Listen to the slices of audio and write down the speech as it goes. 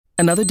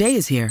Another day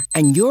is here,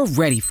 and you're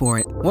ready for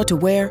it. What to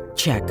wear?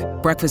 Check.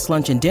 Breakfast,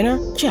 lunch, and dinner?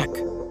 Check.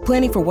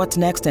 Planning for what's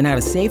next and how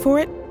to save for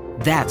it?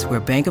 That's where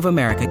Bank of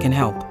America can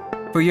help.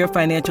 For your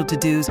financial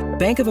to-dos,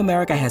 Bank of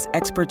America has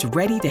experts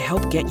ready to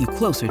help get you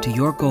closer to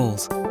your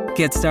goals.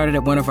 Get started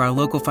at one of our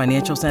local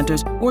financial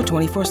centers or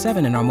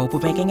 24/7 in our mobile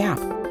banking app.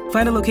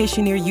 Find a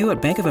location near you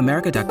at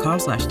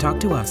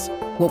bankofamerica.com/talktous.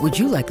 What would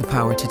you like the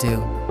power to do?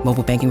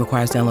 Mobile banking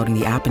requires downloading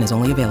the app and is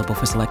only available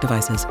for select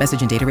devices.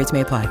 Message and data rates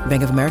may apply.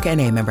 Bank of America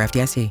N.A., member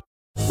FDIC.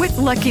 With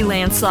Lucky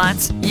Land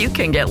Slots, you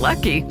can get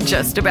lucky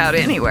just about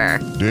anywhere.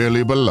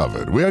 Dearly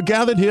beloved, we are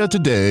gathered here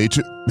today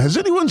to... Has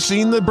anyone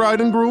seen the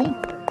bride and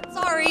groom?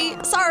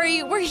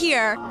 Sorry, we're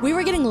here. We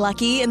were getting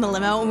lucky in the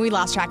limo and we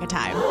lost track of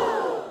time.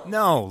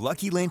 No,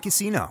 Lucky Land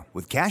Casino,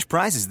 with cash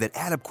prizes that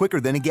add up quicker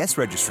than a guest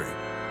registry.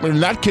 In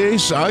that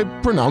case, I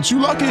pronounce you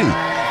lucky.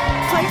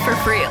 Play for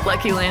free at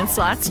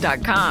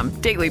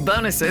LuckyLandSlots.com. Daily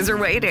bonuses are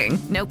waiting.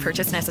 No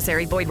purchase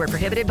necessary. Void where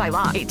prohibited by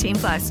law.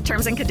 18+.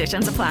 Terms and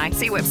conditions apply.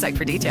 See website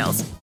for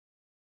details.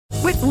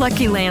 With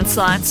Lucky Land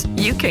Slots,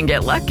 you can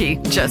get lucky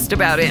just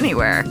about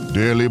anywhere.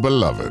 Dearly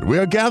beloved, we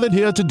are gathered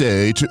here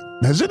today to...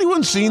 Has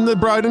anyone seen the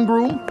bride and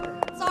groom?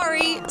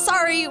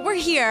 Sorry, we're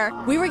here.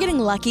 We were getting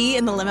lucky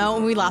in the limo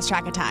and we lost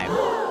track of time.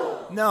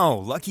 No,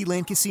 Lucky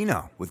Land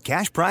Casino, with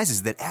cash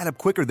prizes that add up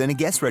quicker than a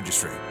guest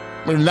registry.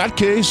 In that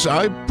case,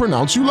 I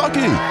pronounce you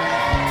lucky.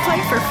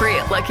 Play for free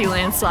at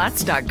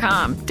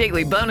LuckyLandSlots.com.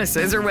 Daily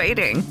bonuses are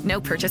waiting. No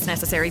purchase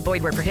necessary.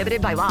 Void where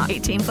prohibited by law.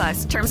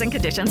 18+. Terms and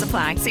conditions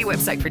apply. See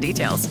website for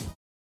details.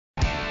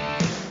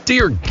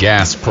 Dear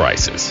gas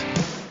prices,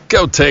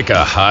 go take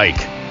a hike.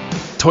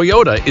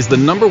 Toyota is the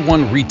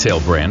 #1 retail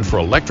brand for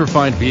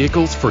electrified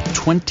vehicles for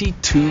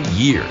 22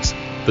 years.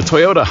 The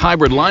Toyota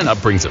hybrid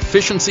lineup brings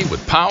efficiency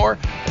with power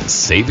and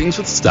savings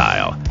with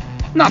style.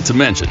 Not to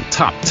mention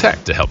top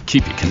tech to help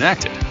keep you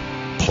connected.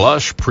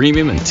 Plush,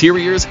 premium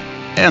interiors,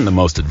 and the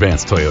most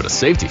advanced Toyota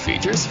safety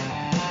features.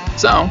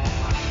 So,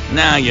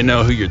 now you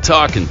know who you're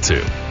talking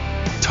to.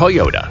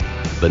 Toyota,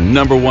 the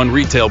 #1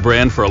 retail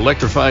brand for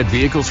electrified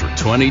vehicles for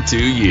 22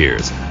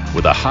 years.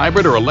 With a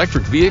hybrid or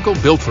electric vehicle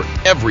built for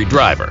every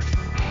driver.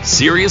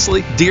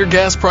 Seriously, dear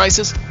gas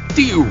prices?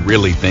 Do you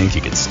really think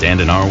you can stand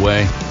in our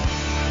way?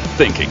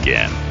 Think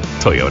again.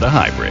 Toyota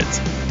Hybrids.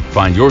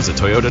 Find yours at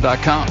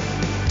Toyota.com.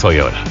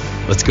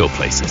 Toyota, let's go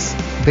places.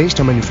 Based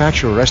on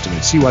manufacturer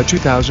estimates, CY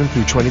 2000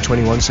 through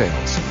 2021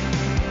 sales.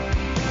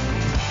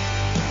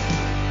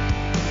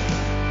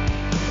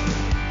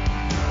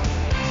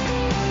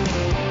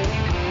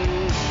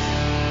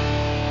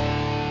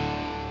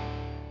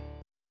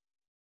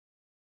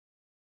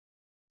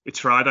 It's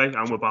Friday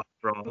and we're back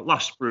for our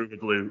last Brew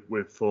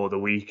for the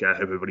week. I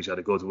hope everybody's had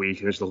a good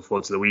week and is looking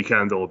forward to the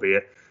weekend,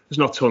 albeit there's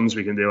not tons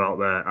we can do out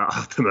there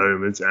at the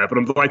moment. But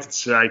I'm delighted to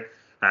say,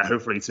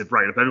 hopefully to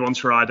brighten up everyone's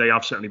Friday,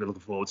 I've certainly been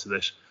looking forward to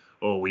this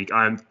all week.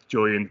 I'm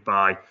joined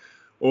by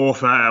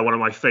author, one of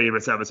my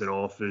favourite Everton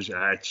authors,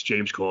 it's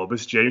James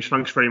Corbett. James,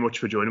 thanks very much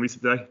for joining me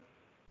today.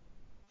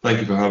 Thank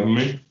you for having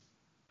me.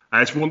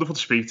 It's wonderful to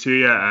speak to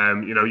you.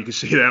 You can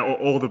see there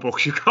all the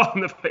books you've got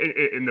in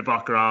the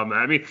background.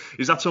 I mean,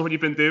 is that something you've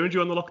been doing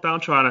during the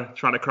lockdown,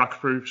 trying to crack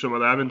through some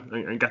of them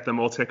and get them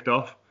all ticked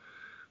off?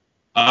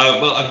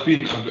 Well,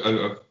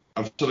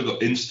 I've sort of got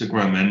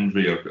Instagram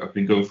envy. I've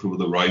been going through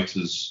the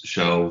writers'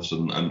 shelves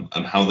and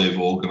how they've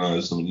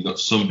organised them. And you've got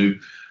some who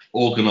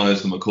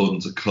organise them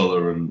according to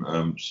colour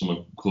and some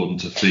according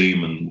to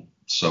theme and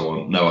so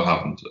on. No, I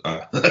haven't.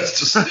 That's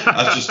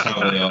just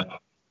how they are.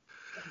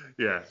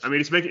 Yeah, I mean,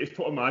 it's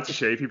putting mine to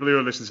shame. People who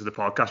are listening to the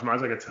podcast,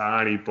 mine's like a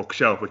tiny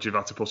bookshelf, which you've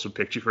had to put some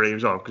picture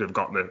frames on because I've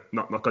got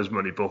not as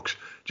many books.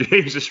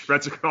 James is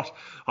spread across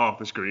half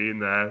the screen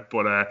there.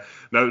 But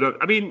no,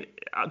 I mean,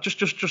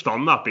 just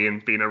on that,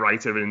 being a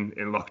writer in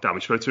lockdown,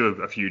 we spoke to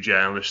a few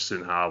journalists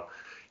and how,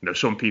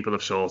 some people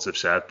have sort of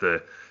said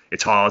that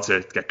it's hard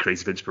to get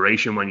creative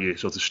inspiration when you're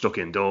sort of stuck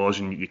indoors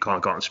and you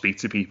can't go out and speak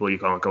to people, you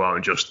can't go out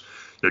and just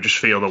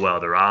feel the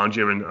world around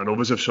you. And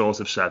others have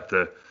sort of said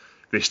that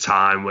this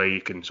time where you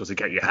can sort of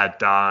get your head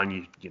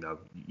down,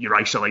 you're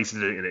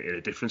isolated in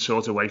a different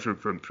sort of way from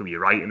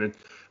your writing and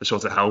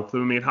sort of help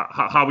them. I mean,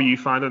 how are you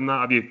finding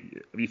that?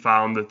 Have you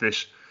found that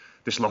this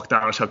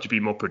lockdown has helped you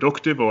be more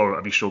productive, or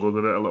have you struggled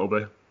with it a little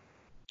bit?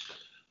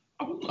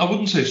 I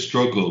wouldn't say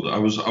struggled. I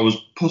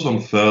was put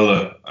on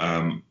furlough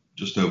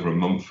just over a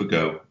month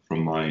ago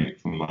from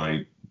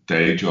my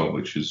day job,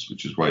 which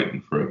is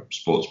writing for a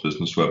sports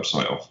business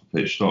website,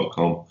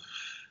 offthepitch.com.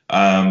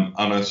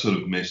 And I sort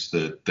of missed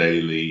the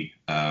daily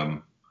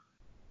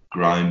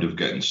grind of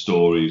getting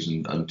stories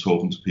and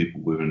talking to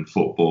people within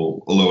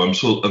football. Although I'm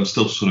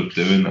still sort of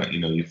doing that.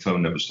 Your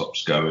phone never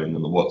stops going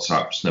and the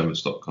WhatsApps never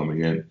stop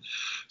coming in.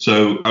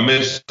 So I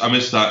miss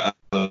that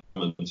element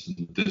and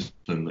the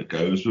discipline that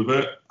goes with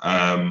it.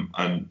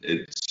 And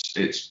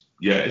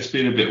it's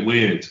been a bit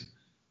weird.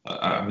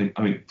 I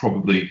think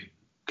probably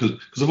because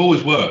I've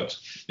always worked.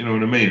 You know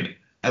what I mean?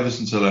 Ever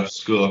since I left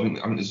school, I think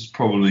this is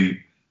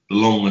probably the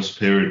longest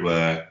period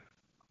where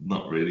I've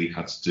not really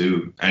had to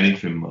do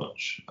anything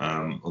much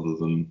other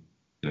than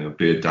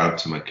be a dad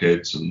to my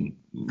kids and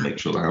make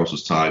sure the house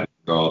is tidy,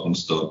 the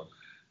garden's done.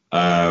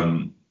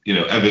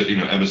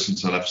 Ever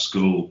since I left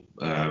school,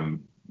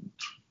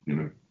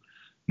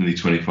 nearly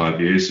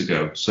 25 years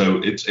ago.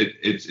 So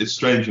it's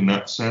strange in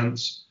that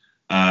sense.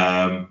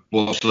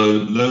 Watched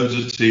loads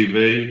of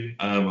TV.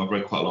 I've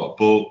read quite a lot of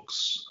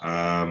books.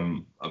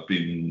 I've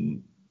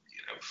been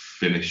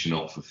finishing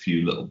off a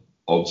few little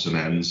odds and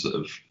ends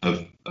that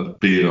have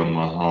been on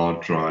my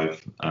hard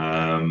drive.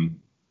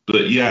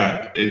 But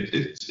yeah,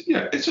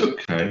 it's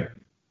okay.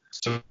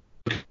 It's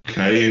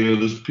okay.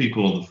 There's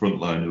people on the front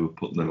line who are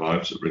putting their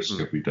lives at risk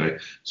every day.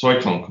 So I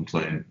can't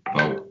complain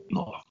about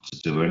not having to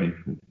do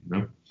anything.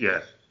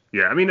 Yeah.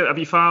 I mean, have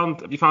you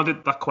found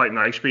it that quite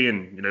nice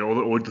being,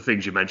 all the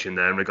things you mentioned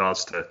there in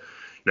regards to,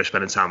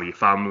 spending time with your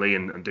family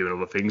and doing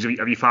other things?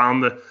 Have you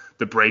found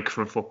the break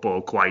from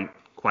football quite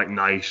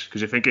nice?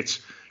 Because I think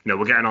it's,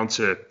 we're getting on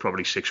to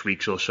probably 6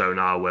 weeks or so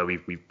now where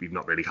we've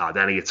not really had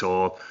any at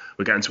all.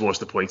 We're getting towards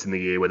the point in the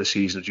year where the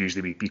season's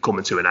usually be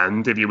coming to an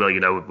end, if you will.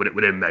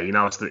 We're in May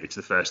now. It's the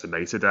 1st of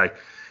May today.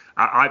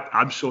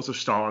 I'm sort of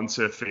starting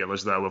to feel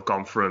as though I've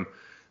gone from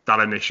that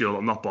initial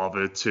I'm not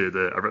bothered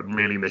to I'm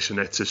really missing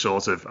it to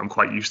sort of I'm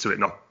quite used to it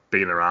not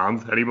being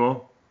around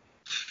anymore.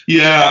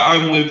 Yeah,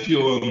 I'm with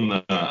you on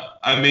that.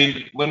 I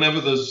mean, whenever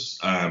there's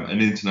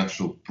an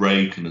international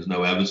break and there's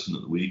no Everton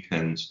at the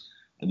weekends,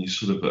 and you're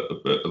sort of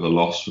a bit of a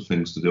loss for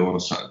things to do on a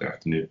Saturday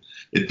afternoon,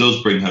 it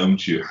does bring home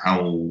to you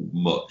how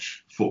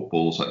much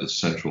football's like the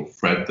central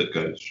thread that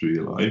goes through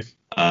your life.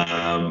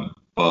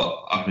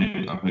 But I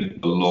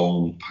think we're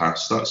long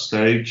past that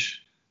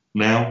stage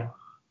now.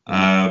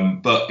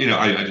 But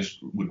I just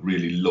would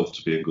really love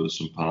to be in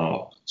Goodison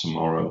Park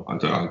tomorrow. I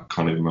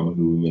can't even remember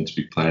who we're meant to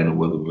be playing or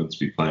whether we're meant to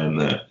be playing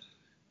there.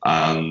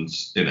 And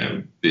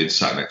being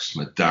sat next to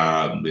my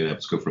dad and being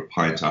able to go for a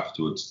pint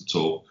afterwards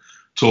to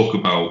talk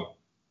about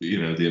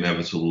the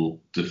inevitable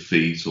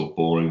defeat or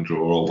boring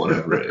draw or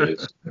whatever it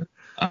is.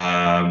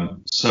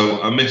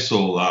 So I miss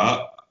all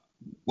that.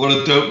 What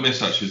I don't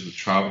miss actually is the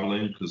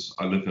travelling, because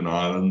I live in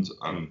Ireland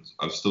and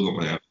I've still got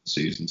my Everton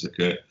season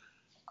ticket,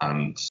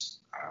 and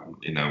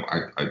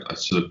I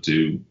sort of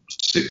do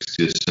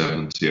 60 or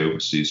 70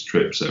 overseas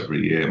trips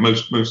every year,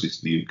 mostly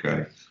to the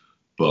UK,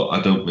 but I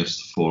don't miss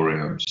the 4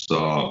 a.m.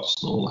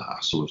 starts and all the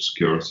hassle of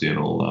security and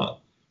all that.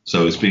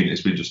 So it's been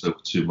just over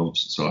 2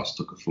 months since I last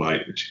took a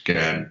flight, which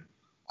again,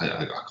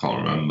 I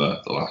can't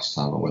remember the last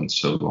time I went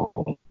so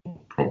long,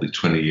 probably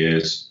 20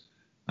 years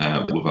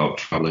without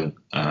travelling.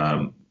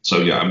 So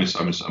yeah, I miss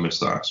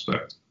that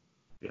aspect.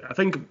 Yeah, I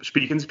think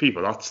speaking to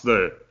people, that's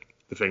the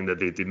thing that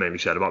they mainly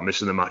said about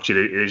missing the match. It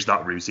is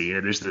that routine.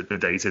 It is the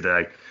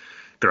day-to-day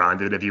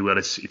grinding, if you will.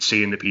 It's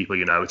seeing the people,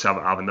 it's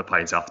having the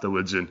pint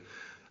afterwards. And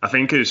I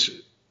think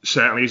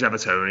certainly as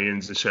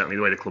Evertonians, and certainly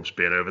the way the club's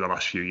been over the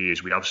last few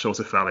years, we have sort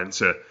of fell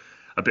into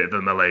a bit of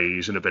a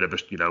malaise and a bit of a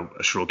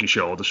shruggy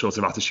shoulder sort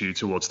of attitude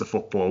towards the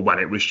football when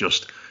it was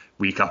just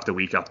week after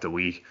week after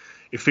week.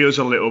 It feels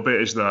a little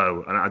bit as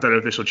though, and I don't know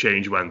if this will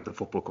change when the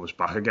football comes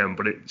back again,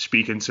 but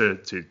speaking to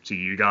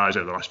you guys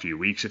over the last few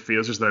weeks, it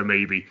feels as though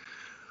maybe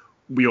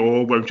we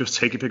all won't just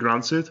take it for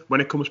granted when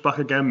it comes back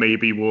again.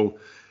 Maybe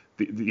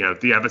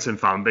the Everton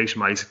fan base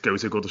might go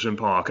to Goodison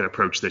Park and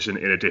approach this in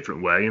a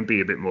different way and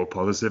be a bit more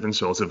positive and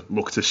sort of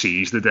look to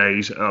seize the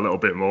days a little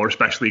bit more,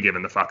 especially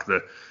given the fact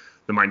that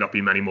there might not be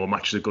many more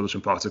matches at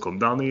Goodison Park to come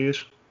down the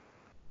years.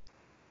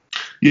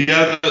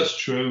 Yeah, that's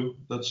true.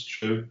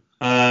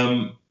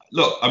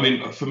 Look, I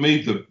mean, for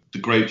me, the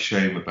great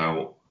shame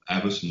about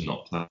Everton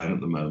not playing at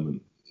the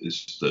moment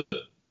is that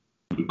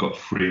we've got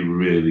 3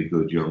 really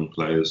good young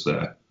players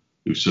there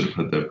who sort of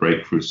had their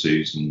breakthrough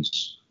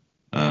seasons.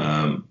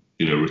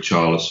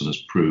 Richarlison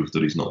has proved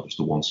that he's not just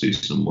a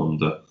one-season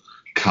wonder.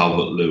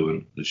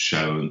 Calvert-Lewin has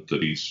shown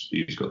that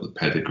he's got the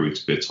pedigree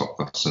to be a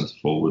top-class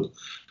centre-forward.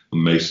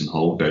 And Mason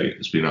Holgate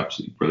has been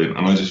absolutely brilliant.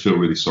 And I just feel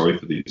really sorry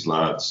for these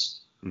lads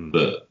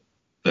that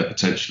they're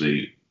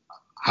potentially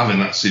having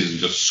that season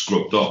just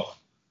scrubbed off.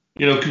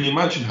 Can you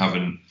imagine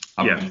having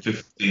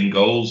 15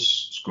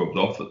 goals scrubbed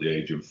off at the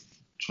age of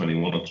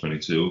 21 or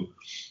 22,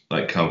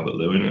 like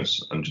Calvert-Lewin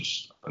is, and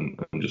just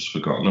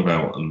forgotten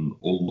about, and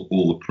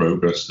all the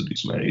progress that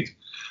he's made.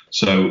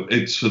 So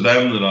it's for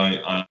them that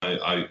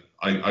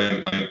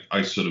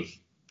I sort of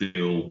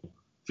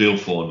feel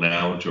for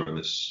now during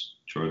this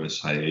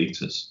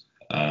hiatus.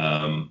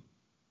 And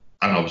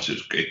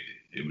obviously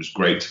it was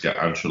great to get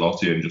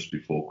Ancelotti in just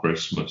before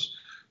Christmas,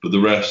 but the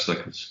rest I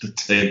could sort of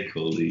take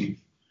or leave.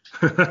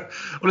 Well,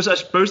 I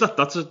suppose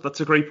that's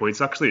a great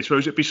point, actually. I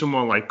suppose it'd be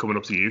someone like coming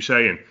up to you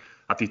saying,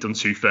 after you've done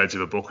 2/3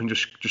 of a book and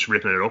just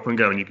ripping it up and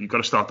going, you've got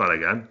to start that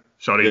again.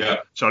 Sorry,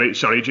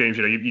 James.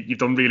 You've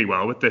done really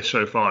well with this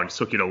so far, and it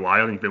took you a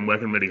while, and you've been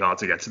working really hard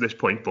to get to this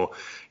point. But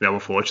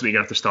unfortunately, you're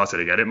gonna have to start it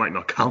again. It might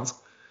not count.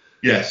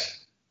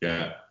 Yes.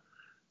 Yeah.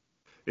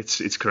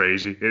 It's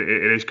crazy.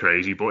 It is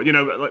crazy. But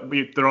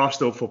there are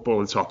still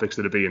footballing topics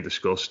that are being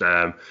discussed.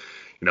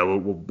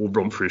 We'll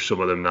run through some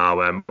of them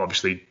now.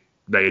 Obviously,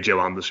 Mayor Joe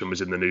Anderson was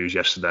in the news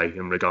yesterday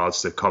in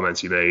regards to comments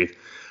he made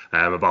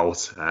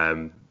about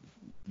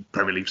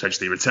Premier League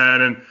potentially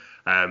returning.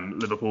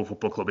 Liverpool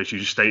Football Club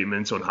issues a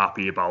statement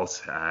unhappy about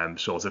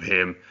sort of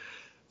him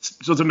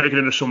making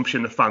an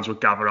assumption that fans would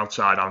gather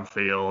outside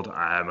Anfield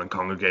and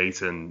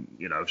congregate and,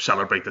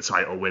 celebrate the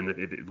title win that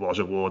it was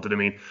awarded. I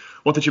mean,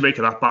 what did you make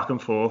of that back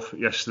and forth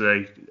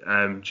yesterday,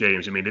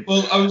 James? I mean,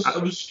 I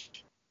was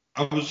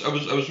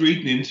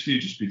reading the interview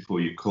just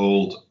before you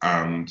called,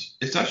 and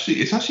it's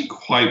actually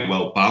quite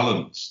well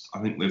balanced.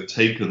 I think they've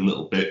taken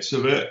little bits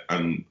of it,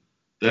 and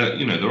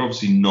they're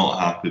obviously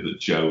not happy that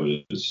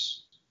Joe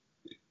is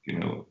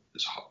a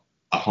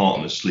heart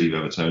on his sleeve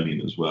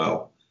Evertonian as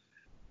well.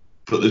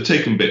 But they've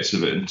taken bits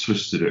of it and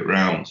twisted it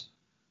round.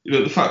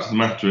 The fact of the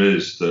matter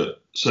is that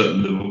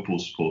certain Liverpool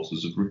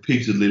supporters have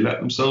repeatedly let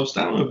themselves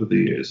down over the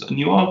years, and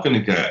you are going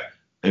to get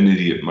an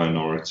idiot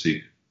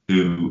minority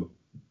who,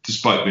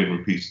 despite being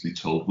repeatedly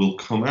told, will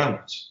come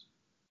out.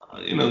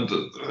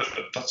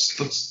 That's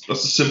a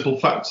simple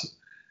fact.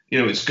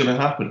 It's going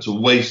to happen. It's a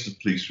waste of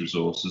police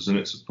resources, and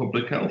it's a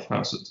public health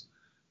hazard.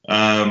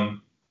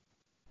 And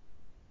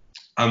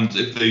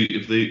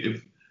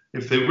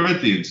if they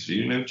read the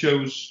interview,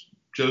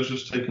 Joe's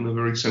just taken a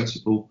very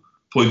sensible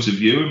point of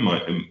view in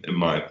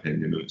my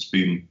opinion. It's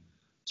been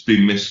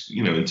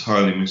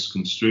entirely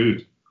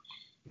misconstrued.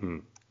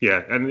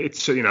 Yeah, and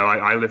it's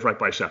I live right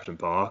by Sefton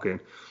Park, and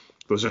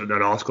there was an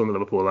article in the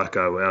Liverpool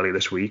Echo earlier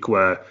this week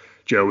where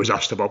Joe was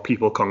asked about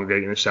people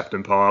congregating in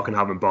Sefton Park and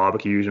having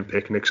barbecues and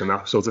picnics and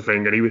that sort of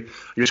thing, and he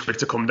was quick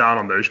to come down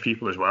on those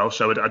people as well.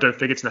 So I don't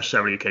think it's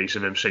necessarily a case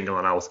of him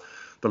singling out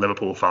the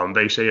Liverpool fan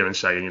base here and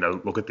saying,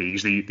 look at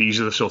these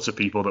are the sorts of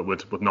people that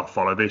would not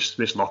follow this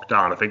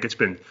lockdown. I think it's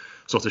been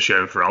sort of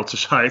shown throughout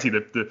society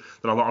that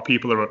a lot of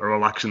people are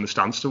relaxing the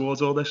stance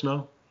towards all this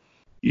now.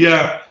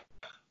 Yeah,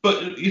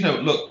 but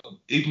look,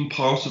 even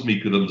part of me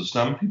could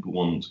understand people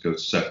wanting to go to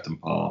Sefton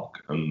Park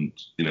and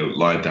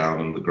lie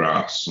down in the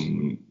grass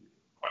and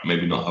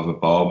maybe not have a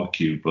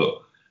barbecue,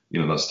 but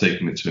that's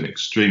taking it to an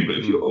extreme. But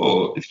if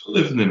you're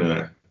living in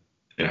a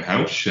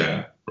house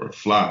share or a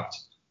flat,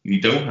 you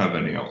don't have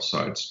any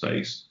outside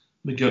space,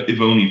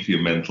 if only for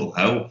your mental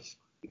health.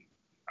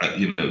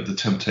 The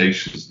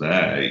temptation's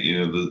there.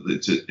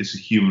 It's a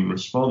human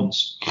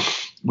response.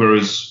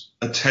 Whereas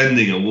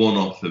attending a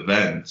one-off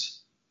event,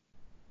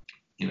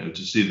 to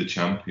see the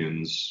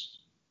champions,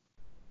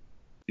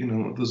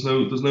 there's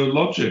no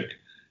logic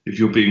if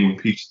you're being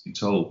repeatedly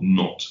told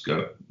not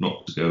to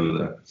go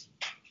there.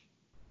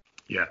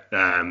 Yeah,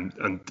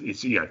 and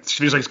it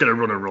feels like it's going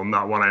to run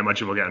that one. I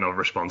imagine we'll get another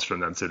response from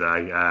them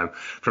today,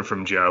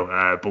 from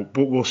Joe. But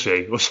we'll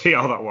see. We'll see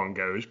how that one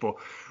goes. But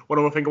one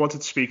other thing I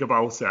wanted to speak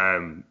about,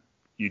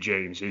 you,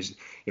 James, is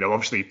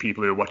obviously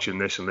people who are watching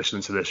this and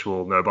listening to this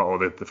will know about all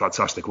the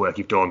fantastic work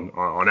you've done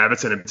on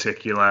Everton in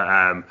particular.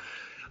 And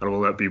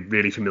will be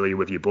really familiar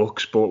with your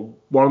books. But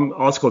one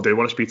article I do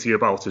want to speak to you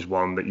about is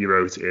one that you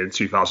wrote in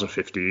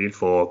 2015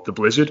 for the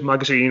Blizzard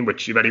magazine,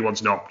 which if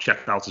anyone's not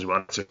checked out as well,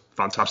 it's a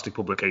fantastic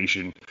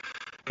publication.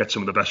 Get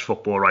some of the best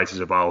football writers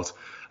about,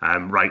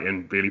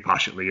 writing really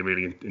passionately and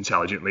really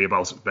intelligently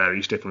about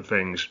various different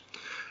things.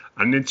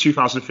 And in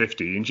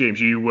 2015, James,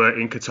 you were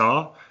in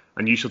Qatar,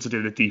 and you sort of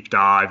did a deep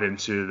dive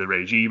into the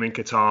regime in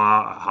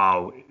Qatar,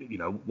 how,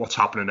 what's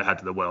happening ahead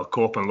of the World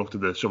Cup, and looked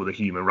at some of the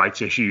human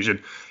rights issues.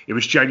 And it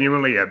was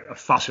genuinely a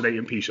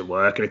fascinating piece of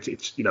work. And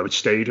it's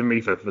stayed in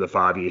me for the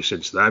 5 years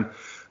since then.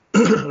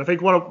 And I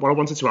think what I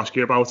wanted to ask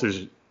you about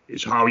is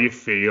how you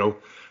feel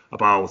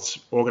about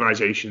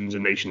organisations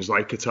and nations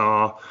like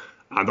Qatar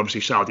and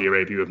obviously Saudi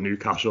Arabia with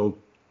Newcastle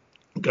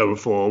going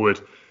forward,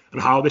 and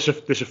how this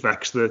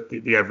affects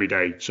the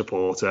everyday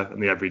supporter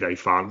and the everyday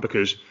fan.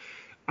 Because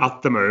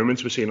at the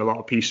moment, we're seeing a lot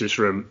of pieces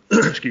from,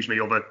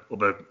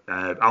 other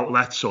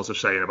outlets sort of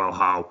saying about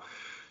how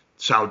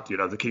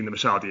the Kingdom of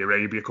Saudi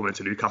Arabia coming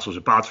to Newcastle is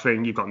a bad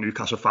thing. You've got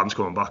Newcastle fans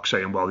coming back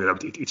saying, well,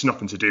 it's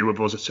nothing to do with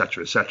us,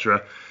 etc.,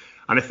 etc.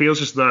 And it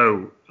feels as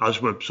though,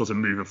 as we're sort of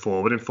moving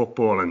forward in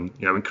football and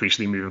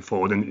increasingly moving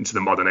forward into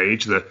the modern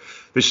age, that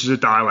this is a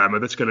dilemma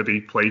that's going to be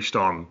placed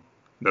on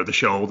the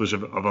shoulders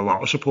of a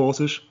lot of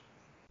supporters.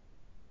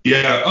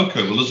 Yeah.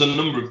 Okay. Well, there's a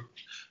number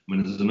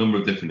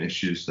of different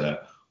issues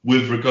there.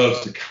 With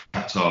regards to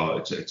Qatar,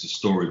 it's a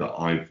story that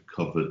I've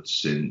covered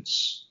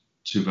since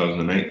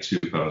 2008,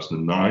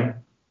 2009,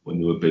 when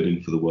they were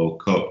bidding for the World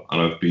Cup,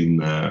 and I've been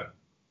there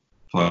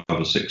 5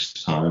 or 6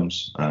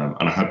 times, and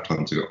I had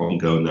planned to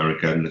go there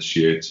again this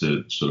year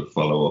to sort of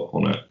follow up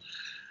on it.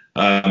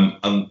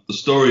 And the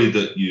story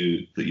that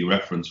you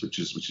referenced, which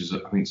is I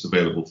think it's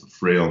available for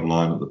free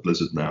online at the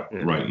Blizzard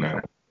right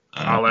now.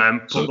 I'll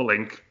put the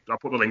link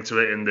to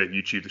it in the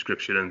YouTube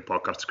description and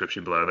podcast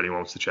description below if anyone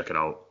wants to check it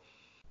out.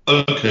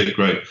 Okay,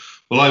 great.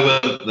 Well, I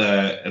went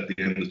there at the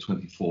end of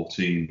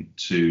 2014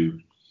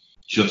 to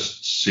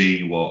just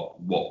see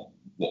what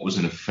was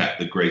in effect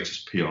the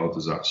greatest PR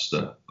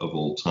disaster of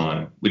all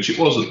time, which it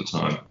was at the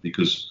time,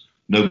 because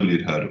nobody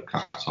had heard of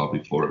Qatar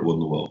before it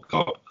won the World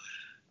Cup.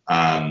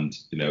 And,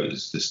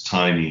 it's this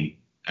tiny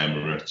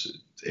emirate.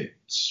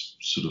 It's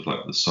sort of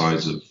like the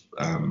size of,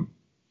 if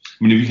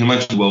you can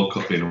imagine the World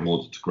Cup being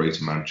awarded to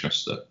Greater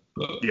Manchester,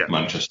 But Yeah.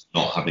 Manchester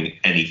not having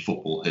any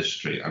football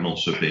history and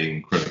also being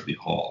incredibly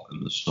hot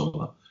in the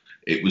summer,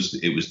 it was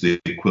the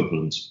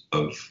equivalent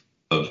of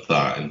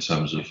that in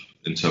terms of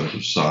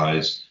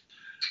size.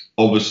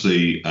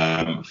 Obviously,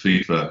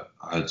 FIFA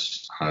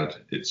has had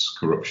its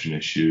corruption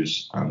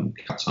issues, and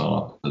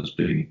Qatar has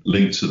been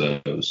linked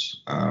to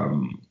those.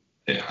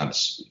 It had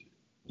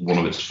one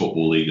of its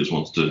football leaguers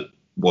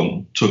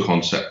took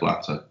on Sepp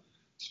Blatter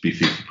to be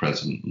FIFA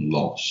president and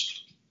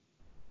lost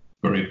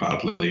very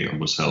badly, and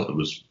was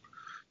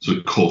sort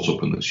of caught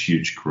up in this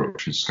huge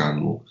corruption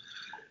scandal.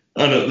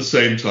 And at the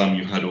same time,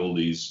 you had all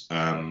these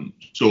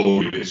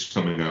stories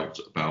coming out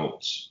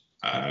about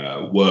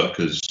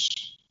workers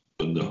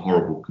and the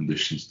horrible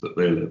conditions that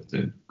they lived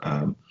in.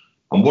 And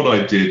what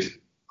I did,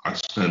 I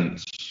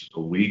spent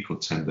a week or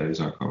 10 days,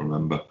 I can't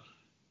remember,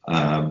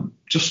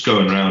 just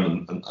going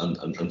around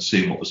and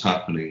seeing what was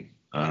happening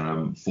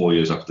 4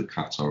 years after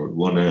Qatar had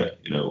won it.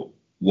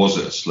 Was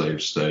it a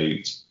slave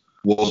state?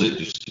 Was it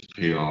just a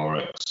PR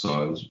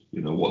exercise?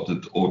 What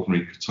did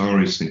ordinary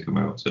Qataris think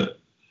about it?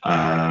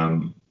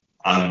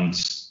 And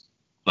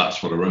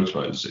that's what I wrote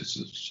about. It's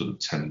a sort of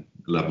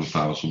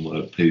 11,000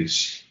 word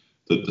piece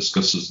that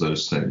discusses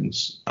those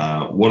things.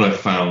 What I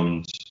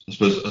found, I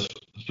suppose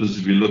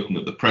if you're looking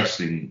at the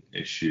pressing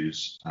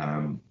issues,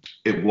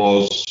 it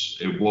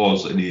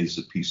was and is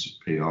a piece of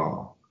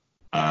PR.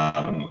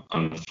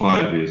 And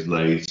 5 years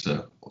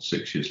later, or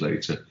 6 years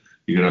later,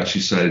 you can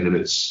actually say that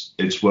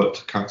it's worked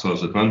to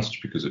Qatar's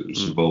advantage, because it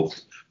was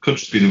involved.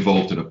 Country's been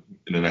involved in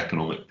an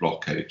economic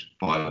blockade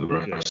by the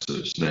rest of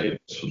its neighbours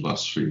for the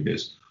last 3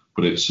 years,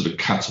 but it sort of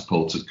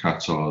catapulted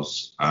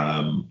Qatar's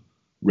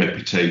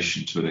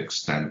reputation to an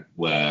extent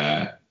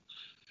where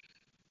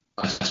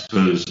I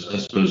suppose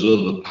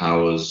other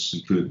powers,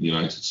 including the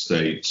United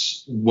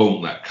States,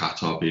 won't let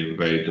Qatar be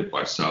invaded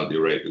by Saudi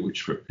Arabia,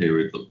 which for a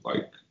period looked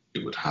like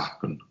it would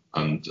happen.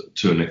 And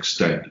to an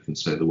extent, you can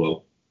say the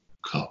World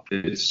Cup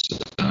is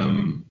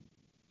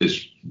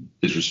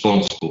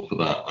responsible for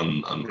that,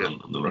 and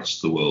the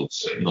rest of the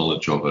world's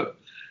knowledge of it.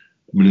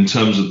 I mean, in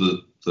terms of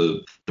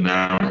the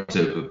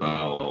narrative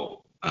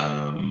about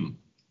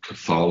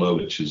kafala,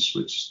 which is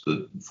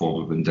the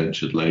form of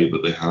indentured labour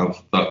they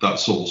have,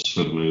 that's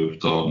also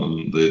moved on,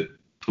 and the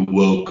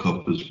World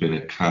Cup has been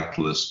a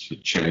catalyst for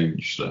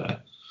change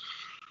there.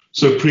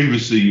 So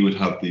previously you would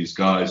have these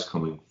guys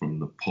coming from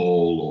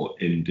Nepal or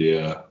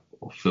India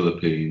or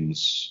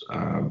Philippines,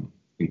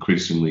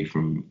 increasingly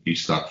from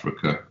East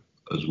Africa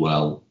as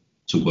well,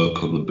 to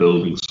work on the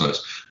building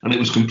sites, and it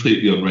was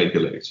completely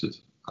unregulated,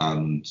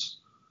 and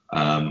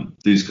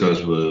these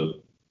guys were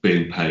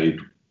being paid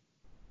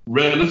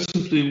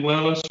relatively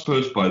well, I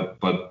suppose, by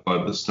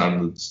the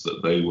standards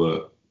that they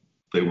were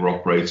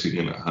operating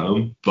in at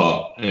home.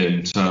 But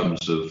in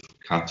terms of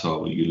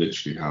Qatar, where you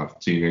literally have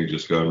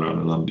teenagers going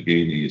around in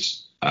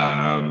Lamborghinis,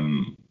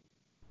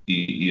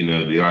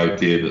 the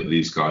idea that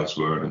these guys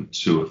were earning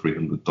 $200 or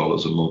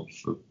 $300 a month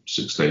for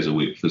 6 days a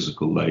week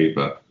physical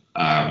labour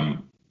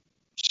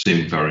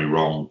seemed very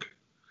wrong.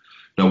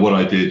 Now, what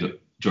I did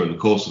during the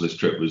course of this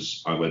trip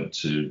was I went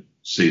to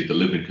see the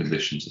living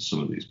conditions of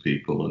some of these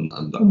people and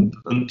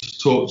to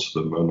talk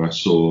to them, and I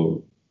saw,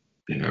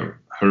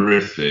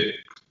 horrific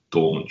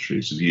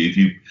dormitories. If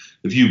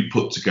you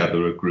put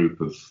together a group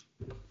of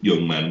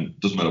young men,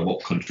 doesn't matter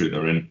what country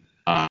they're in,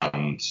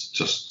 and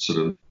just sort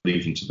of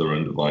leave them to their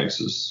own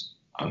devices,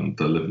 and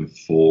they're living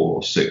 4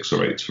 or 6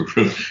 or 8 to a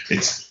room,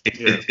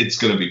 it's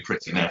going to be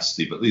pretty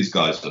nasty. But these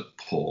guys are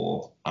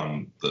poor,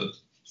 and the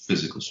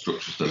physical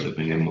structures they're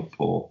living in were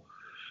poor.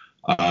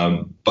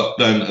 But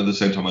then at the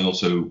same time, I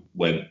also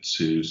went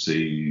to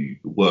see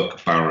worker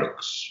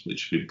barracks,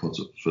 which had been put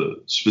up for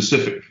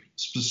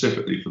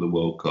specifically for the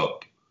World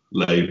Cup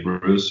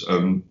labourers.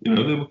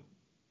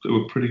 They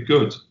were pretty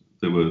good.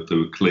 They were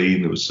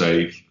clean. They were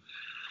safe.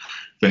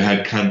 They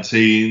had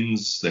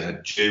canteens. They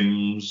had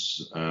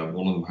gyms.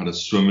 One of them had a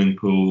swimming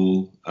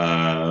pool.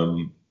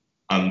 And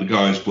the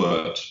guys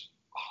worked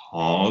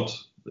hard.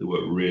 They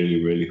worked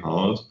really, really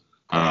hard.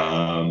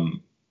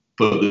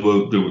 But they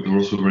were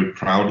also very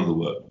proud of the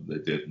work that they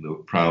did, and they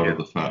were proud of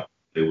the fact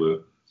they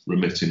were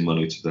remitting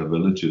money to their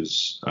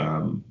villages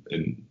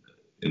in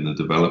the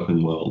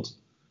developing world.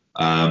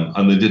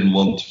 And they didn't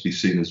want to be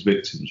seen as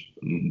victims.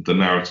 And the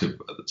narrative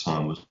at the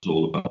time was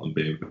all about them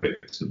being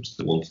victims.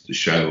 They wanted to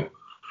show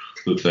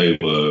that they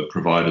were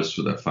providers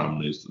for their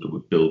families, that they were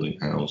building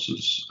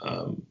houses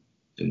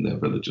in their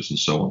villages and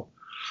so on.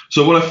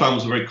 So what I found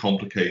was a very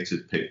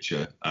complicated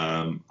picture,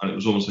 and it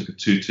was almost like a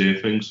two-tier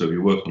thing. So if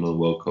you're working on a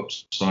World Cup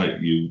site,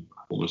 you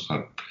almost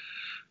had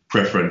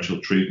preferential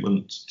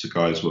treatment to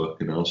guys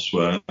working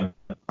elsewhere. And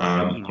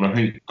I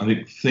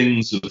think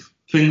things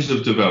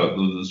have developed.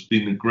 There's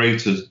been a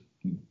greater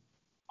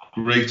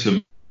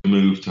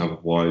move to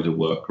have wider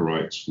worker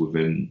rights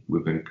within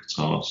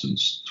Qatar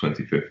since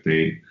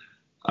 2015.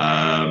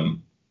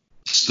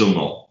 Still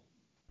not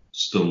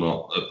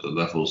at the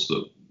levels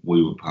that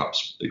we would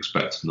perhaps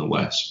expect in the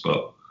West,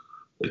 but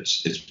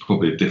it's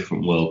probably a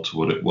different world to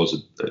what it was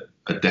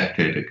a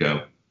decade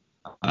ago.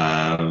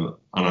 And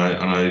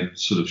I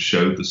sort of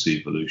showed this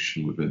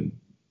evolution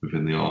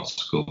within the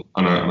article.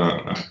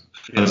 And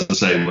as I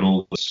say, when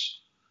all this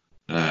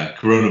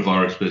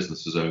coronavirus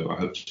business is over, I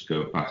hope to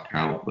go back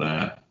out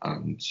there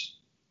and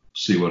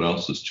see what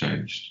else has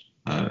changed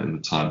in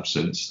the time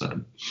since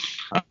then.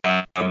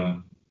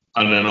 And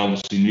then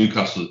obviously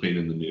Newcastle has been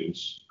in the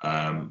news.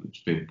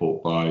 It's been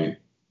bought by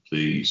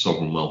the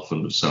Sovereign Wealth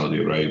Fund of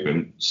Saudi Arabia.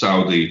 And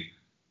Saudi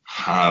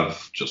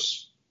have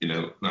just,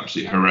 an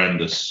absolutely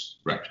horrendous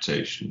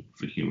reputation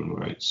for human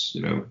rights.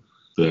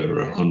 There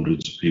are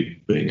hundreds of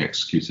people being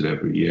executed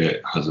every year.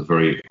 It has a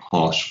very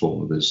harsh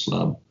form of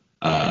Islam,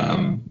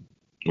 a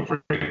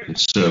very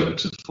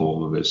conservative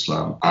form of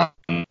Islam,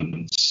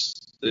 and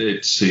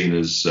it's seen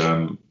as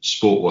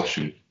sport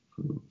washing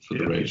for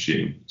the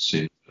regime.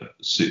 Seen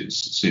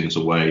as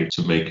a way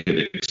to make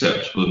it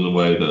acceptable in the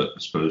way that I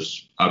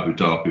suppose Abu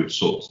Dhabi have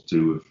sought to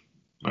do with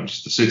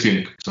Manchester City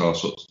and Qatar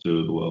sought to do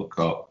with the World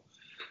Cup.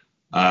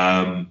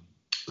 The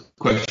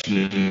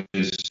question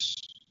is,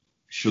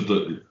 should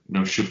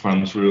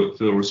fans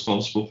feel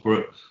responsible for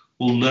it?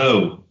 Well,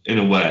 no, in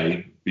a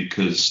way,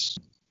 because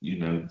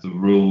the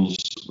rules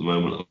at the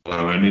moment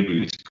allow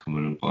anybody to come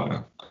in and buy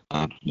it,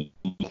 and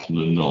often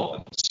than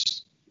not,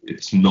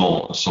 it's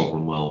not a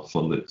sovereign wealth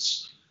fund.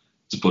 It's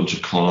a bunch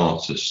of con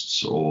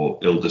artists or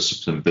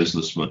ill-disciplined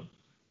businessmen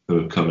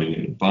who are coming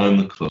in and buying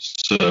the club.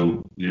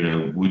 So,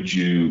 would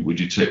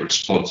you take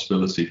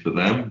responsibility for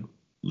them?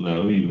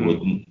 No, you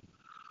wouldn't.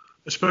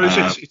 I suppose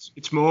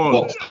it's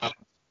more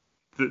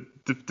the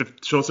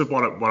sort of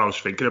what I was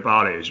thinking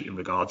about is in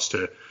regards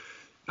to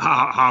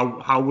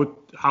how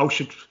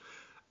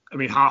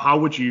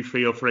would you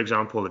feel, for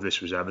example, if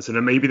this was Everton?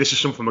 And maybe this is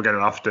something we're going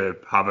to have to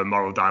have a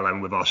moral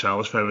dilemma with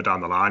ourselves further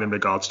down the line in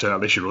regards to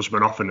Alicia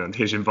Usmanov and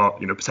his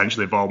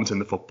potential involvement in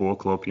the football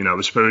club.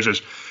 I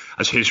suppose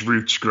as his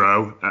roots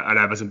grow at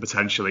Everton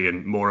potentially,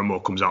 and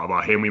more comes out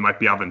about him, we might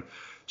be having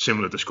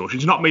similar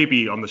discussions. Not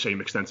maybe on the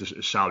same extent as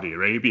Saudi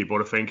Arabia,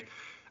 but I think,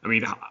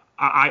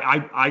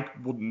 I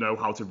wouldn't know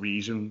how to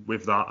reason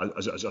with that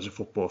as a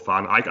football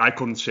fan. I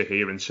couldn't sit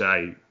here and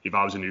say, if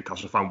I was a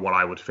Newcastle fan, what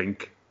I would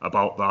think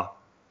about that.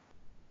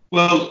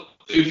 Well,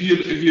 if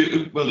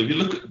you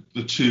look at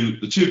the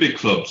two big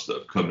clubs that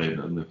have come in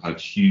and have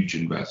had huge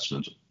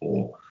investment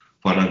or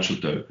financial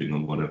doping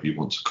or whatever you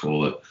want to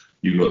call it,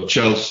 you've got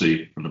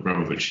Chelsea, and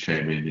Abramovich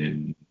came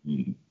in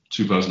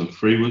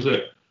 2003, was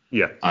it?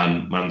 Yeah.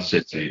 And Man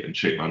City and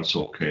Sheikh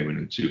Mansour came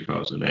in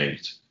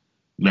 2008.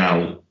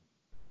 Now,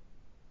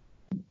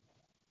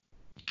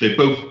 they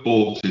both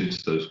bought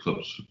into those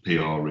clubs for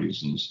PR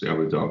reasons. The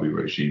Abu Dhabi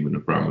regime and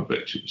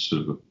Abramovich, it was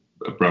sort of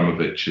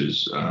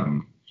Abramovich's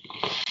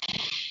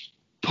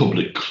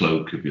public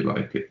cloak, if you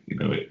like.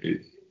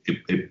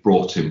 It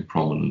brought him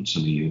prominence,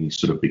 and he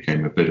sort of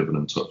became a bit of an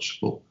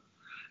untouchable.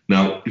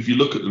 Now, if you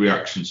look at the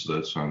reactions to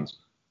those fans,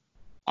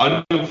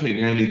 I don't think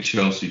any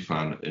Chelsea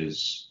fan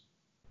is,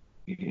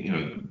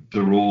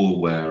 they're all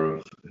aware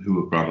of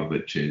who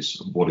Abramovich is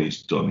and what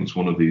he's done. He's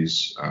one of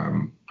these,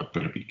 I've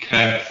got to be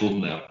careful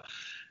now.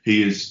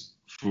 He is,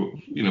 for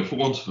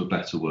want of a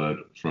better word,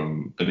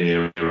 from an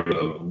era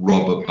of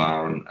robber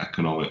baron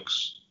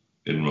economics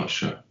in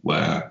Russia,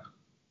 where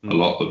a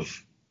lot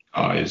of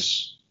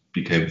guys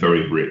became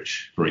very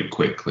rich very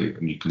quickly,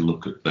 and you can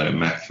look at their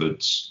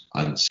methods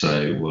and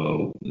say,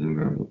 well,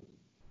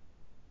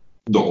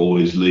 not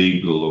always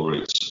legal, or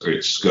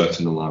it's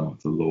skirting the line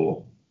of the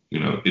law.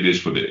 It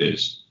is what it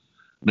is.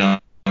 Now,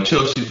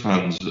 Chelsea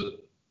fans,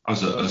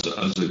 as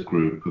a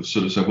group, have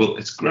sort of said, well,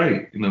 it's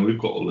great. We've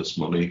got all this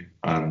money,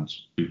 and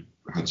we've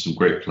had some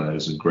great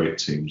players and great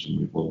teams, and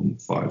we've won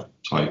 5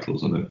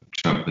 titles and a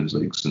Champions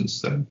League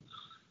since then.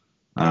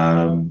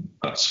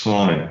 That's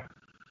fine.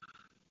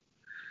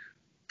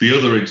 The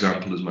other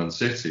example is Man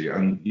City,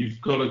 and you've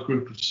got a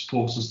group of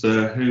supporters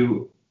there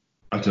who,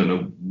 I don't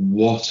know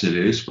what it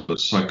is, but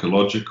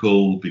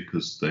psychological,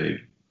 because they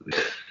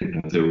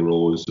were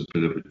always a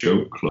bit of a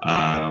joke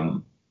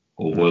club,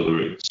 or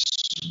whether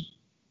it's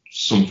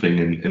something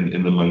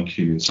in the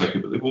Mancunian psyche,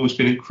 but they've always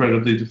been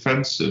incredibly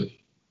defensive,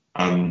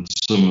 and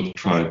some have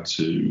tried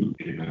to,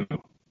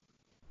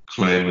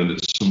 claim that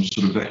it's some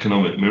sort of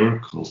economic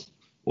miracle,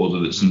 or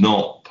that it's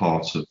not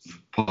part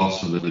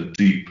of a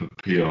deeper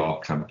PR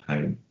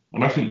campaign.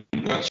 And I think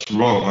that's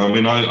wrong.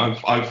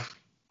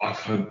 I've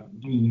had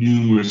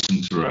numerous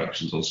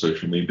interactions on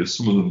social media,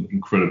 some of them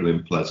incredibly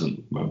unpleasant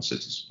with Man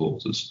City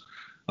supporters,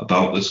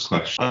 about this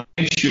question.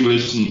 The issue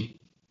isn't,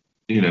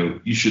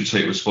 you should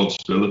take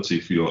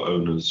responsibility for your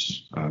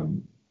owners'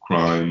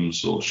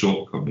 crimes or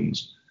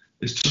shortcomings.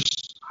 It's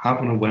just have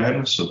an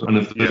awareness of it. And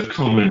if they've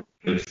come in,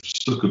 they've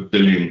stuck £1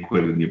 billion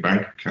in your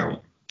bank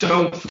account,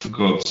 don't, for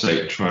God's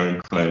sake, try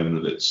and claim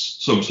that it's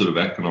some sort of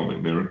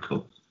economic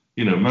miracle.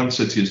 Man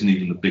City isn't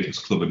even the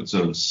biggest club in its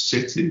own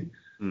city.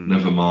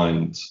 Never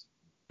mind,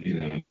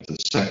 the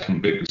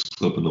second biggest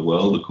club in the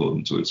world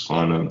according to its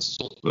finances,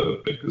 or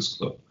third biggest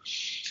club.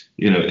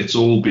 It's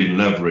all been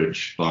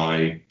leveraged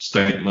by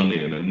state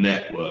money and a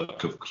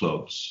network of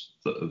clubs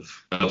that have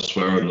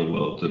elsewhere in the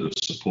world that have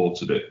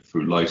supported it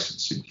through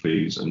licensing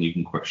fees, and you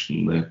can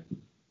question the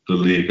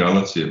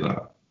legality of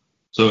that.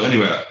 So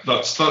anyway,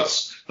 that's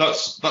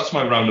that's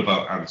my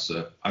roundabout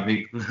answer. I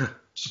think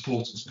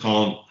supporters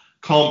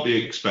can't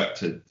be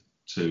expected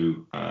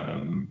to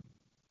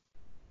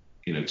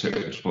take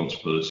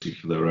responsibility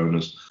for their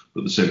owners,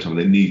 but at the same time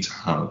they need to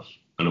have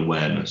an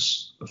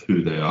awareness of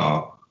who they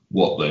are,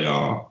 what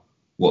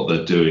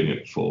they're doing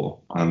it for,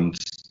 and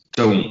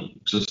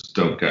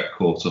don't get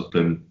caught up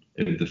in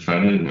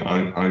defending.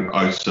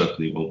 I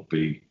certainly won't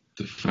be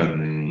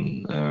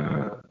defending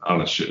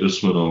Alisher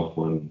Usmanov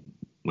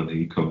when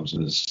he comes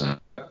as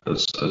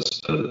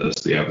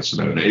the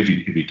Everton owner, if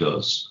he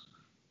does.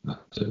 That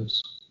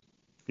is.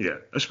 Yeah,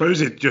 I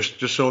suppose it just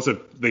sort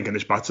of linking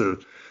this back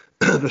to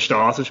the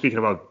start and speaking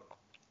about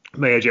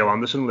Mayor Joe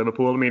Anderson and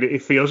Liverpool. I mean,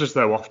 it feels as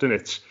though often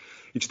it's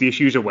the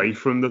issues away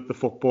from the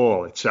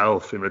football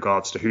itself in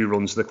regards to who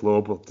runs the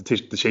club, what the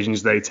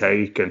decisions they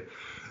take, and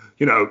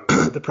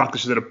the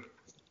practices that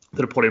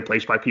are put in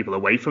place by people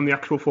away from the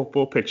actual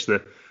football pitch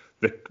that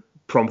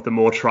prompt the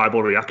more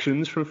tribal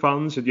reactions from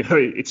fans. And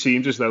it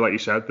seems as though, like you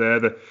said there,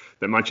 the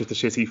Manchester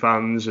City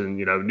fans and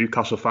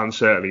Newcastle fans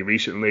certainly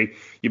recently.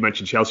 You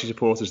mentioned Chelsea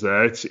supporters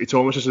there. It's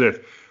almost as if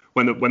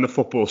when the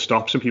football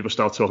stops and people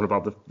start talking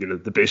about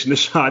the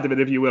business side of it,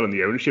 if you will, and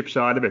the ownership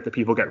side of it, that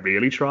people get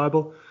really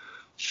tribal.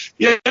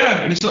 Yeah,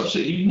 and it's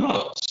absolutely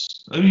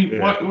nuts. I mean,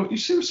 why would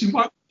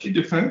you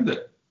defend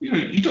it?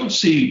 You don't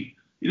see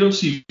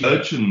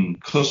Virgin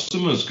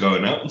customers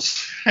going out and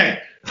saying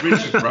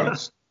Richard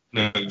Branson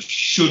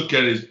should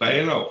get his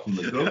bailout from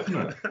the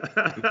governor.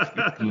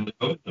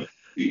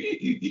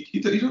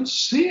 You don't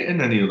see it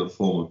in any other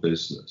form of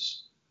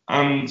business.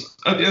 And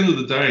at the end of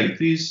the day,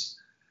 these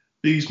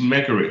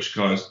mega rich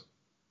guys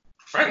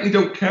frankly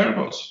don't care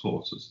about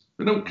supporters.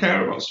 They don't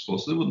care about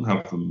supporters. They wouldn't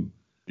have them,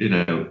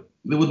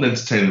 they wouldn't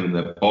entertain them in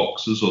their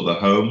boxes or their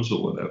homes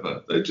or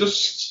whatever.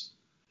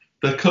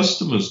 They're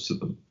customers to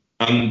them,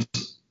 and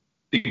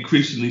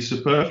increasingly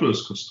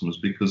superfluous customers,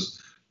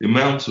 because the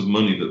amount of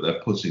money that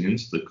they're putting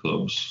into the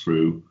clubs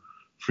through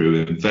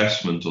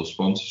investment or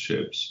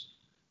sponsorships,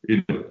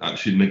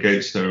 actually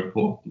negates their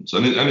importance.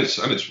 And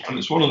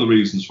it's one of the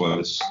reasons why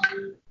this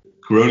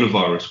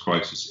coronavirus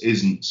crisis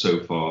isn't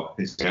so far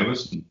hitting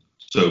Everton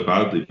so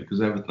badly,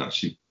 because Everton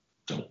actually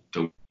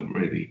don't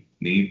really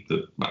need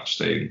the match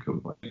day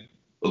income like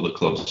other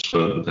clubs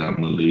further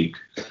down the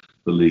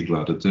league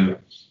ladder do.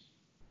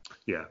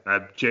 Yeah,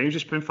 James,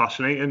 it's been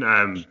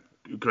fascinating.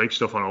 Great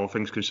stuff on all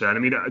things concerned.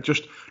 I mean,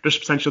 just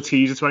potential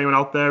teaser to anyone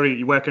out there. Are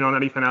you working on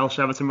anything else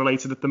Everton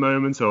related at the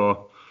moment,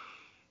 or?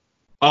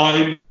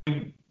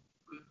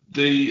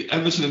 The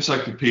Everton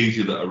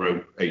Encyclopedia that I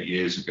wrote 8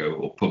 years ago,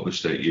 or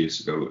published 8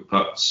 years ago,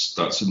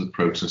 that's in the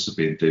process of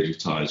being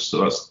digitised.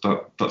 So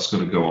that's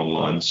going to go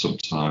online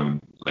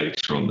sometime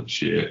later on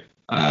this year.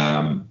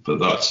 But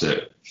that's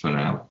it for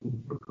now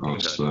in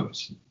regards to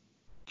Everton.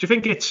 Do you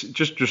think it's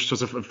just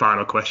sort of a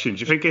final question? Do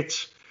you think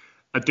it's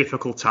a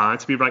difficult time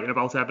to be writing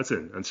about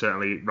Everton, and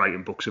certainly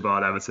writing books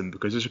about Everton?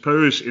 Because I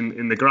suppose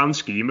in the grand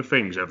scheme of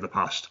things over the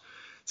past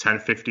 10,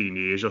 15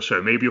 years or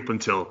so, maybe up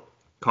until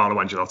Carlo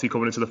Ancelotti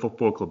coming into the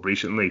football club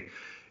recently,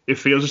 it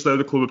feels as though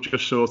the club have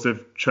just sort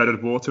of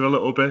treaded water a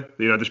little bit.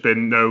 There's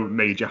been no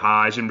major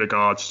highs in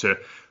regards to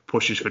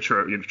pushes for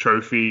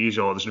trophies,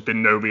 or there's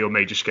been no real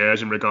major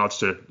scares in regards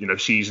to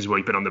seasons where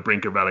you've been on the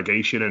brink of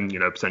relegation and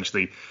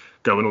potentially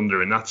going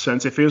under in that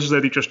sense. It feels as though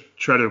they just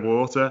treaded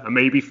water, and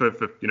maybe for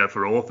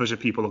authors and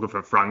people looking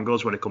for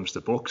frangles when it comes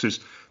to books,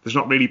 there's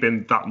not really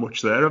been that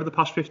much there over the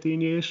past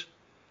 15 years.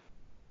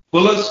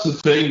 Well, that's the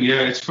thing.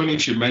 Yeah, it's funny you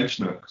should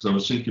mention that, because I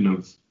was thinking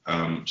of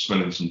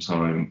spending some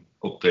time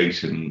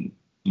updating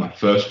my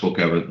first book,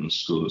 Everton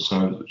School of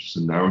Science, which is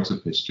a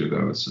narrative history of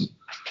Everton,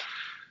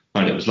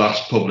 and it was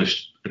last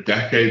published a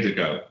decade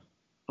ago.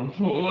 I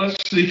thought, well,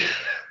 actually,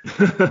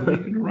 what are you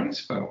going to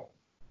write about?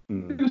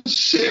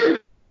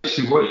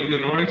 Seriously, what are you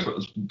going to write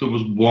about? There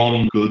was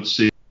one good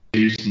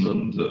season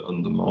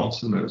under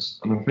Martinez,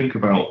 and I think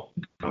about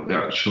the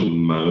actual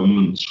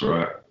moments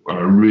where I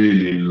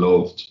really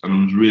loved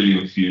and was really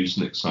infused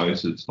and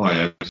excited by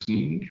Everton.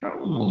 You can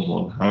count them on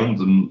one hand,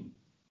 and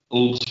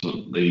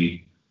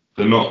ultimately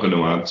they're not going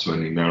to add to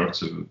any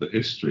narrative of the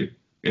history.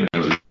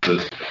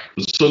 The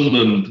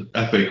Sunderland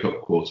FA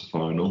Cup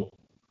quarter-final,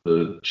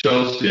 the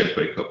Chelsea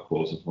FA Cup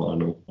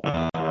quarter-final,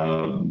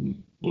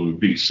 we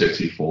beat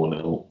City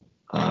 4-0,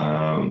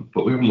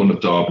 but we haven't won a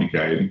derby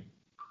game,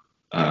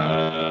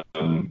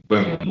 we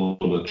haven't won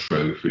a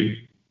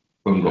trophy,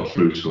 we haven't got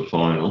through to a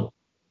final.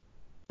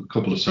 A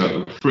couple of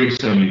three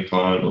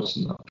semi-finals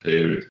in that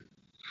period.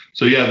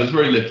 So yeah, there's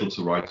very little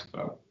to write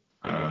about.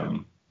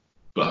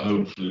 But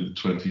hopefully the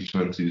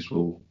 2020s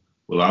will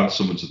add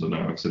something to the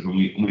narrative. And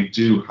we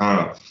do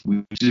have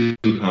one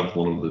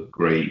of the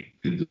great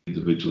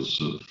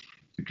individuals of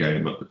the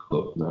game at the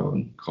club now,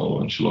 and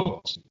Carlo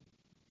Ancelotti.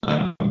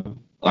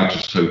 I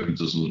just hope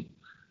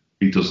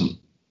he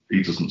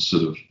doesn't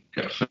sort of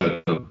get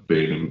fed up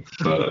being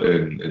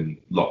in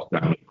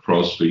lockdown at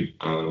Crosby.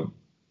 And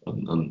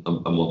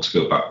want to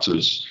go back to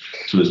his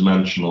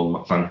mansion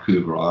on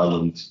Vancouver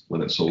Island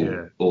when it's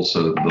all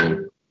said and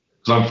done.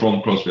 I'm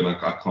from Crosby and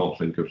I can't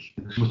think of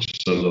as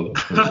much as I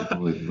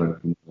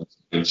love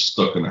being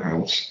stuck in a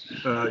house.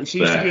 He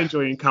seems to be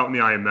enjoying counting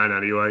the Iron Men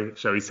anyway,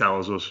 so he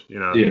tells us,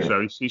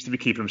 so he seems to be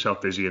keeping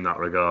himself busy in that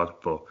regard.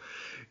 But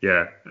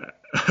yeah,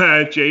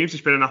 James,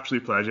 it's been an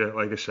absolute pleasure.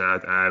 Like I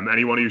said,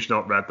 anyone who's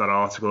not read that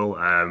article,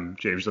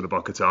 James done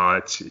about Qatar,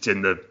 it's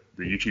in the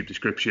YouTube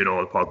description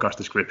or the podcast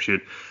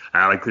description.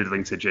 I'll include a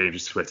link to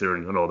James's Twitter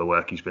and all the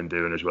work he's been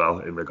doing as well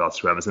in regards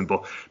to everything.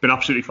 But been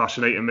absolutely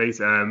fascinating, mate.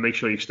 Make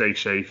sure you stay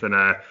safe and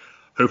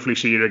hopefully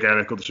see you again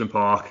at Goodison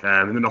Park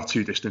in the not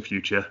too distant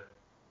future.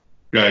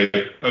 Great.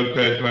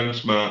 Okay,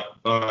 thanks, Matt.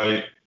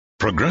 Bye.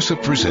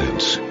 Progressive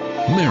presents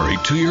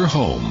Married to Your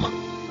Home.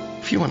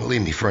 If you want to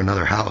leave me for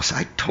another house,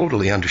 I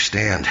totally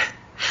understand.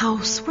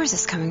 House? Where's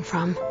this coming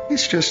from?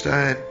 It's just,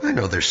 I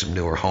know there's some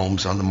newer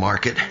homes on the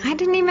market. I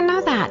didn't even know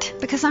that,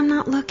 because I'm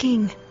not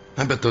looking.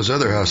 I bet those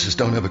other houses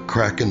don't have a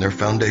crack in their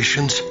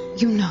foundations.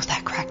 You know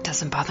that crack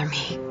doesn't bother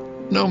me.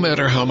 No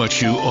matter how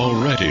much you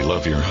already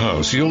love your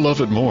house, you'll love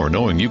it more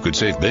knowing you could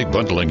save big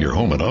bundling your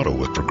home and auto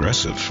with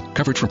Progressive.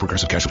 Coverage from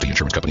Progressive Casualty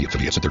Insurance Company,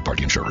 affiliates, and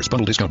third-party insurers.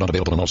 Bundle discount not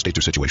available in all states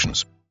or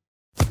situations.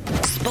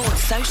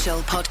 Sports Social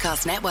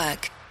Podcast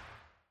Network.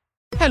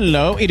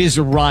 Hello, it is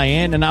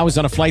Ryan, and I was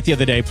on a flight the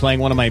other day playing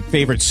one of my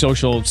favorite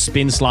social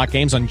spin slot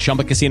games on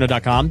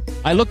ChumbaCasino.com.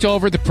 I looked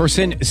over at the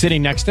person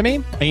sitting next to me,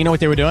 and you know what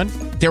they were doing?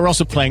 They were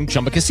also playing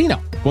Chumba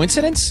Casino.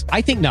 Coincidence?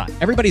 I think not.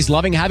 Everybody's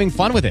loving having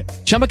fun with it.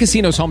 Chumba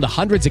Casino is home to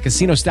hundreds of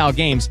casino-style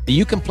games that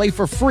you can play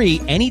for free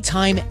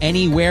anytime,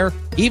 anywhere,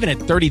 even at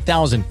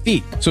 30,000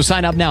 feet. So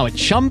sign up now at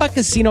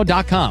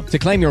ChumbaCasino.com to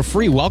claim your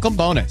free welcome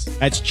bonus.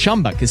 That's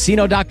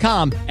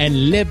ChumbaCasino.com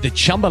and live the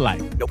Chumba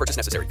life. No purchase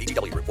necessary.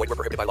 VGW. Void where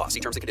prohibited by law. See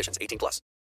terms and conditions. 18+.